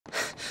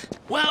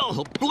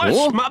Well,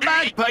 bless my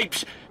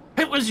bagpipes.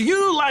 It was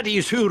you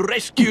laddies who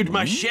rescued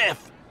my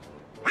chef.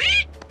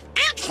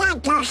 It's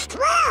Uncle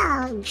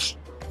Scrooge.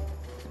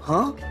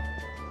 Huh?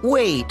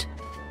 Wait,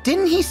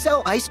 didn't he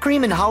sell ice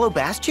cream in Hollow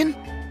Bastion?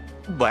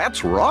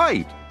 That's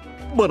right.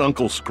 But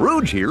Uncle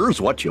Scrooge here is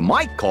what you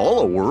might call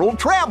a world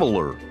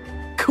traveler.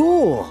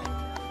 Cool.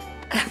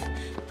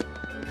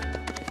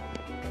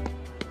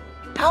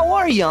 How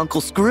are you, Uncle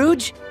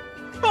Scrooge?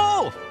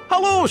 Oh,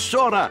 hello,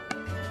 Sora.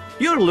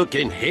 You're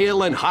looking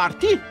hale and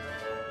hearty.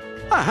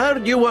 I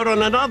heard you were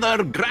on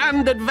another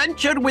grand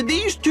adventure with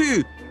these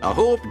two. I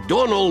hope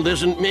Donald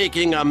isn't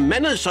making a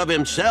menace of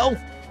himself.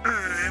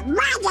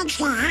 Why did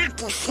you have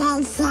to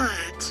say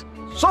that?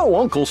 So,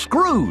 Uncle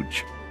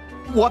Scrooge,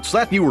 what's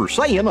that you were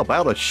saying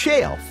about a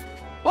chef?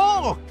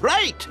 Oh,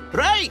 right.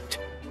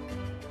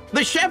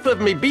 The chef of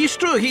my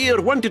bistro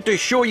here wanted to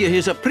show you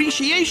his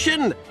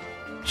appreciation.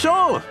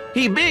 So,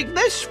 he baked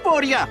this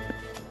for you.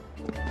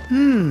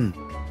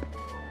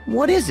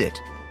 What is it?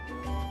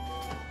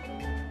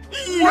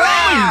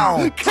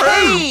 Wow!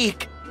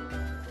 Cake!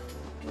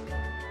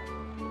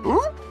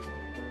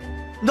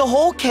 Hmm? The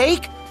whole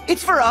cake?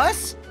 It's for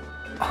us?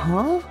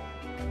 Huh?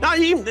 Now,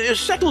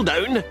 settle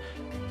down.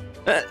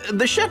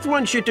 The chef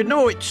wants you to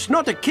know it's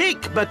not a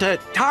cake, but a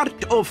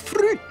tart of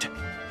fruit.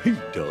 He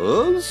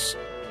does?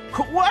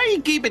 Why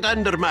keep it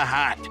under my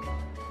hat?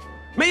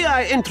 May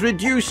I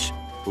introduce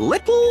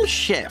Little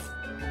Chef?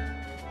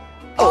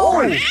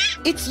 Oh,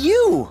 it's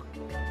you!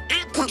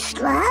 Uncle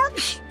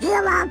Scrooge, you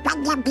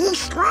opened the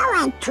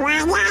bistro and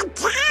tried on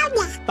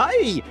town.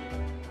 Aye.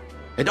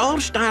 It all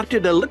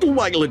started a little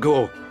while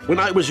ago when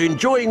I was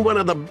enjoying one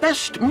of the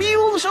best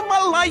meals of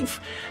my life.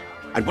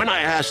 And when I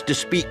asked to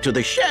speak to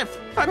the chef,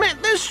 I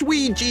met this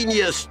wee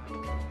genius.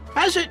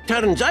 As it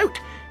turns out,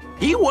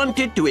 he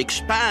wanted to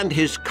expand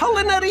his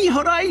culinary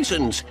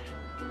horizons.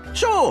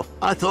 So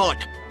I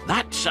thought,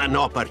 that's an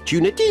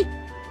opportunity.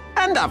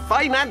 And I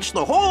financed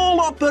the whole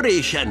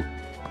operation.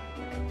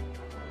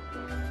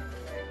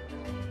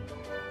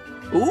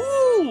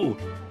 Ooh,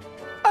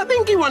 I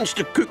think he wants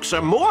to cook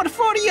some more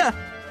for you.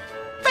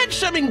 Fetch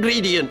some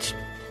ingredients,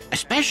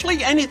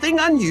 especially anything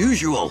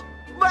unusual.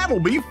 That'll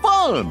be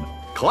fun.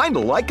 Kinda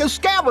like a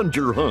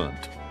scavenger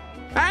hunt.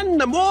 And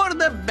the more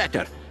the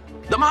better.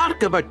 The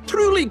mark of a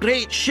truly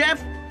great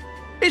chef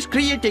is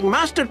creating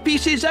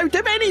masterpieces out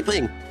of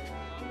anything.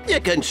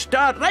 You can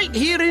start right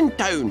here in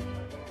town.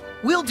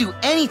 We'll do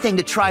anything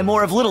to try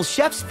more of Little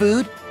Chef's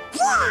food.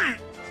 Yeah,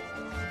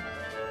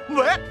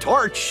 That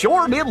tart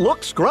sure did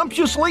look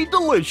scrumptiously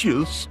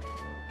delicious.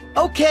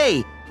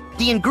 Okay,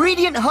 the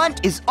ingredient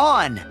hunt is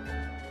on.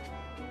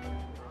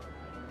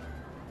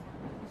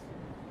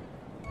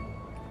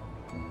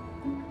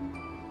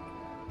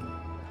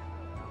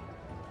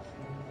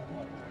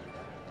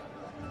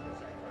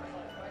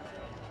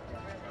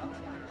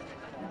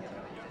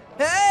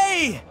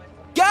 Hey!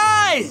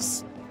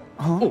 Guys!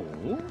 Oh.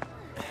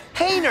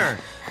 Hayner!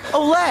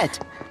 Olette!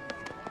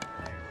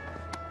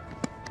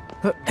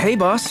 Hey,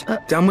 boss.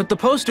 Done with the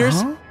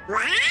posters.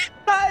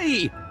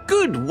 Aye,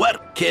 good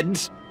work,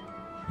 kids.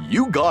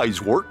 You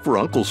guys work for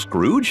Uncle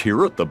Scrooge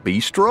here at the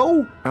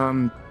bistro?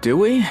 Do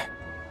we?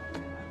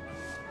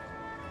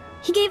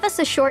 He gave us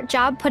a short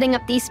job putting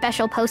up these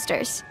special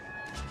posters.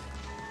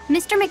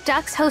 Mr.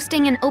 McDuck's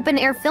hosting an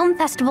open-air film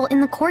festival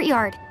in the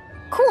courtyard.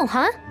 Cool,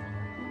 huh?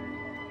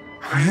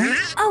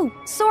 Oh,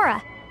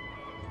 Sora.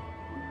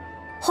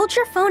 Hold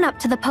your phone up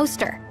to the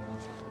poster.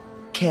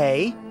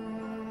 Okay.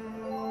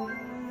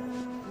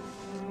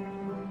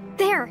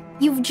 There,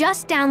 you've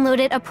just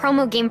downloaded a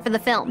promo game for the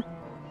film.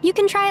 You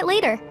can try it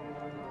later.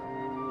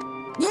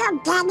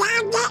 you did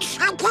on this,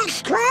 Uncle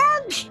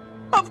Scrooge?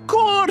 Of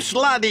course,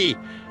 laddie.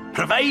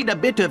 Provide a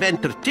bit of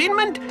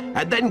entertainment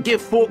and then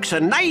give folks a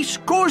nice,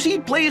 cozy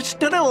place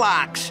to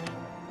relax.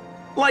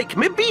 Like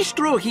my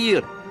bistro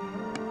here.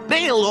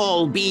 They'll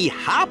all be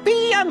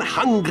happy and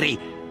hungry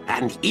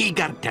and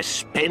eager to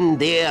spend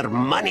their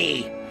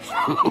money.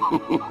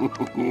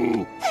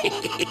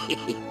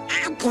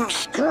 Uncle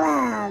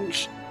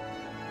Scrooge.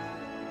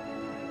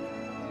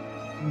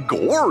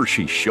 Gosh,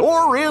 he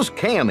sure is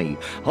canny.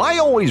 I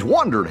always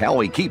wondered how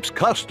he keeps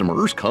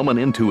customers coming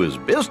into his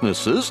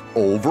businesses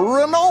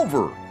over and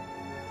over.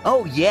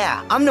 Oh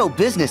yeah, I'm no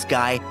business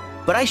guy,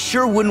 but I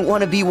sure wouldn't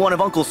want to be one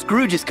of Uncle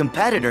Scrooge's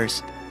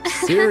competitors.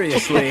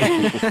 Seriously.